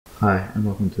Hi and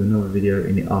welcome to another video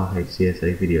in the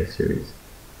RHCSA video series.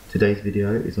 Today's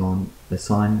video is on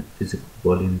assign physical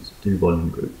volumes to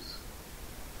volume groups.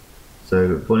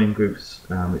 So volume groups,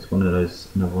 it's another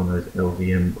one of those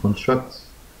LVM constructs,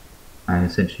 and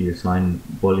essentially you assign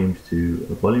volumes to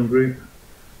a volume group,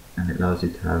 and it allows you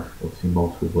to have obviously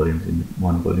multiple volumes in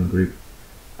one volume group,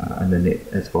 and then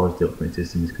as far as the operating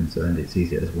system is concerned, it's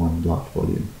easier as one large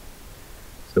volume.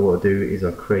 So what I'll do is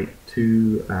I'll create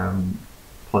two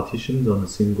partitions on a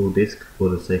single disk for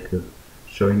the sake of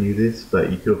showing you this, but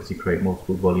you could obviously create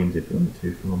multiple volumes if you wanted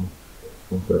to from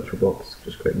VirtualBox.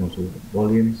 Just create multiple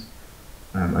volumes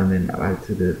and then add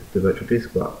to the virtual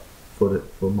disk, but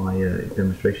for my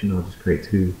demonstration I'll just create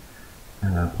two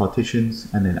partitions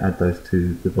and then add those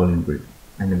to the volume group,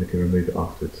 and then we can remove it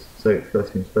afterwards. So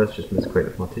first things first, just let's create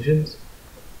the partitions.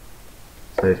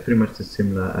 So it's pretty much as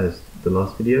similar as the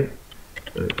last video.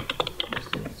 So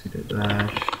just sudo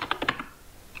dash.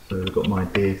 So we've got my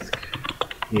disk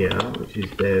here, which is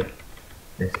dev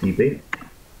SDB.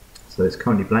 So it's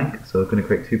currently blank. So I'm going to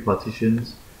create two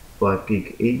partitions, 5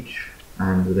 gig each,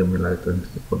 and then we'll add them to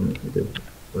the following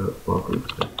bar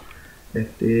groups. So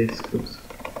fdisk,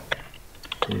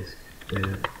 disk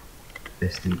dev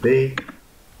SDB.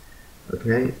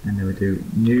 Okay, and then we do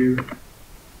new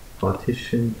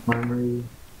partition primary,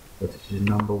 partition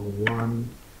number 1,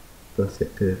 first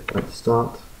sector at the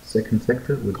start, second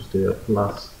sector we'll just do a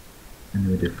plus, and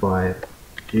then we do 5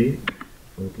 gigabytes.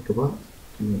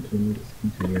 Do you want to remove this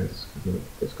into? Yes,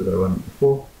 that's because I run it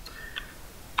before.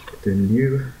 Do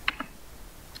new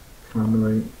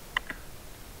primary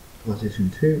partition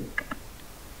 2,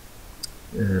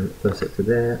 first sector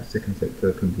there, second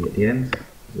sector can be at the end.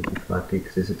 It'll be 5 gig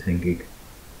because it's a 10 gig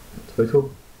total.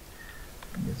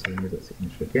 Let's remove that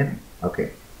signature again.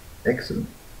 Okay, excellent.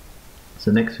 So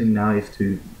next thing now is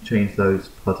to change those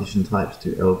partition types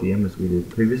to LVM as we did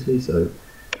previously. So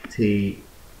T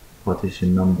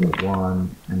partition number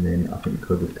 1, and then I think the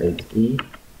code was 8E.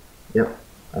 Yep,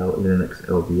 Linux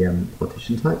LVM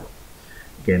partition type.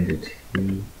 Again do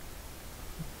T,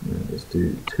 let's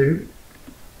do 2,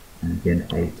 and again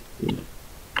 8E.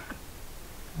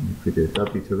 And if we do a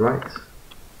W to write,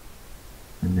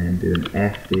 and then do an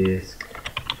fdisk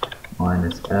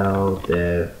 -L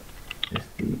dev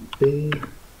SDB,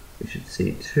 we should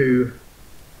see two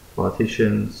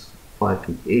partitions, 5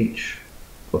 gig each,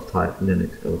 of type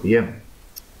Linux LVM.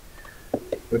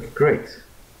 Okay, great.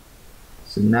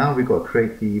 So now we've got to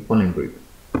create the volume group.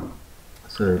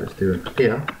 So let's do a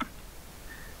clear,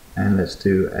 and let's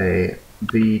do a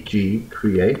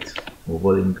vgcreate, or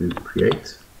volume group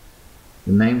create.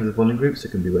 The name of the volume group, so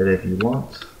it can be whatever you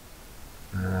want.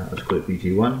 I'll just call it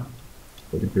vg1,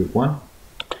 volume group 1.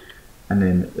 And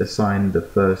then assign the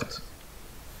first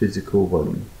physical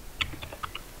volume.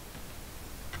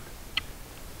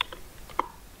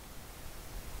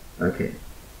 Okay,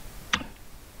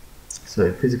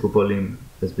 so physical volume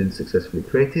has been successfully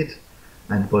created,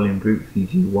 and volume group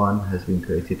vg1 has been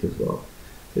created as well.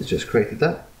 So it's just created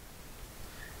that.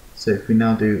 So if we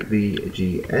now do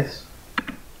vgs,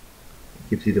 it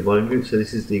gives you the volume group. So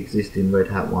this is the existing Red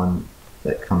Hat one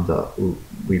that comes up,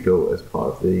 we built as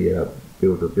part of the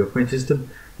build of the operating system.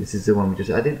 This is the one we just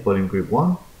added, volume group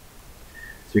 1.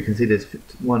 So you can see there's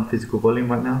one physical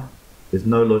volume right now. There's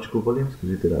no logical volumes because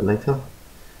we do that later.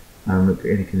 And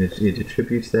you can see the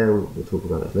attributes there, we'll talk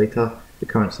about that later. The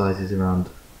current size is around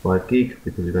 5 gig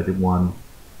because we've added one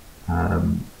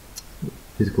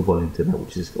physical volume to that,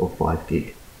 which is of 5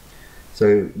 gig.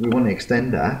 So we want to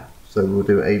extend that, so we'll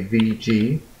do a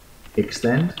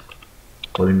vgextend,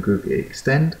 volume group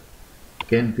extend,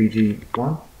 again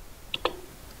vg1,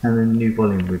 and then the new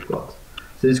volume we've got.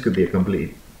 So this could be a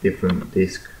completely different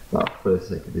disk, but for the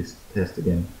sake of this test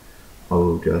again, I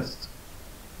will just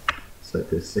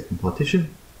select this second partition,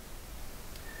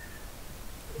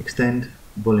 extend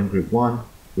volume group 1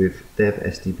 with dev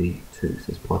SDB 2, so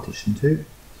it's partition 2.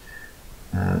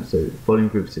 So volume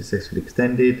group successfully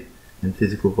extended and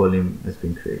physical volume has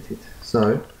been created.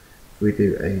 So if we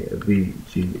do a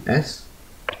vgs,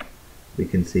 we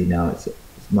can see now it's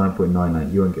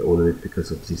 9.99. You won't get all of it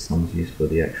because obviously some's used for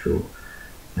the actual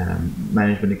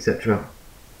management, etc.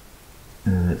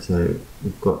 So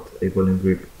we've got a volume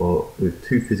group with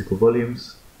 2 physical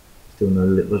volumes, still no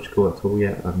logical at all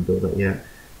yet, I haven't built that yet,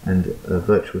 and a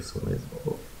virtual size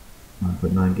of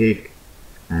 9.9 gig,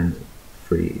 and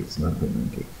free is 9.9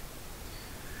 gig.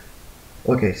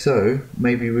 Okay, so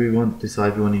maybe we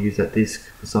decide we want to use that disk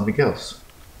for something else.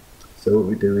 So what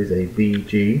we do is a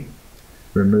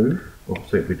vgremove, or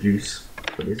so reduce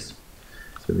for this.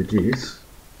 So reduce,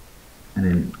 and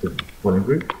then the volume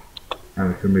group, and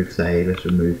we can remove, say, let's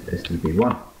remove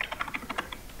SDB1.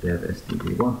 dev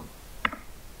sdv1.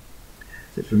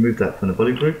 So let's remove that from the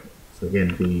body group. So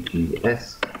again,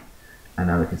 vgs, and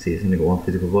now we can see it's only got one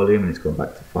physical volume and it's gone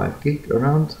back to 5 gig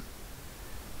around.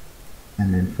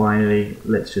 And then finally,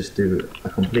 let's just do a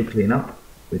complete cleanup.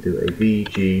 We do a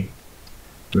vg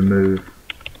remove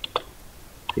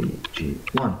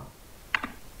vg1.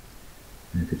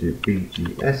 And if we do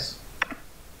vgs,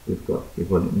 we've got the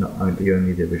volume, not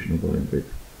only the original volume group.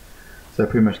 So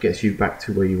that pretty much gets you back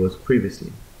to where you was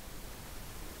previously.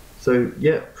 So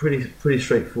yeah, pretty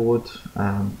straightforward,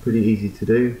 pretty easy to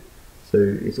do. So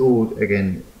it's all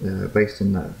again based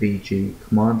on that vg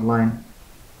command line.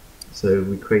 So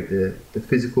we create the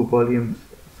physical volume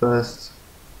first,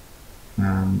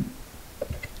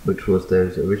 which was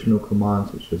those original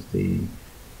commands, which was the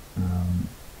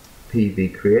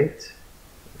vgcreate,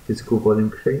 physical volume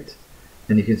create,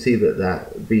 and you can see that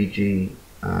that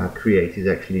vgcreate is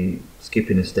actually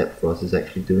skipping a step for us, is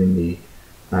actually doing the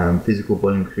physical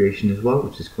volume creation as well,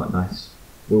 which is quite nice.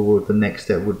 Well, the next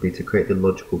step would be to create the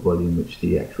logical volume which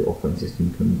the actual operating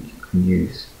system can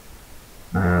use,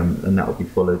 and that will be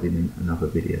followed in another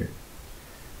video.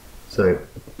 So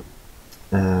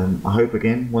I hope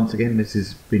once again this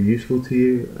has been useful to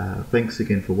you. Thanks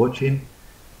again for watching.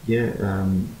 Yeah,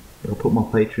 I'll put my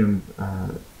Patreon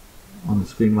on the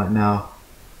screen right now.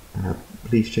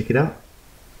 Please check it out.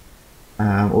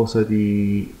 Also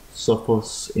the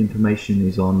Sophos information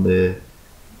is on the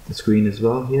screen as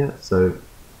well here. So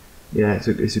yeah,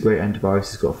 it's a great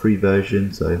antivirus. It's got a free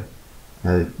version, so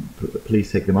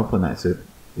please take them up on that. So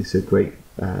it's a great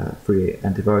free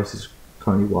antivirus. Is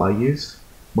currently what I use.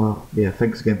 Well, yeah,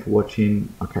 thanks again for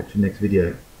watching. I'll catch you next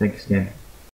video. Thanks again.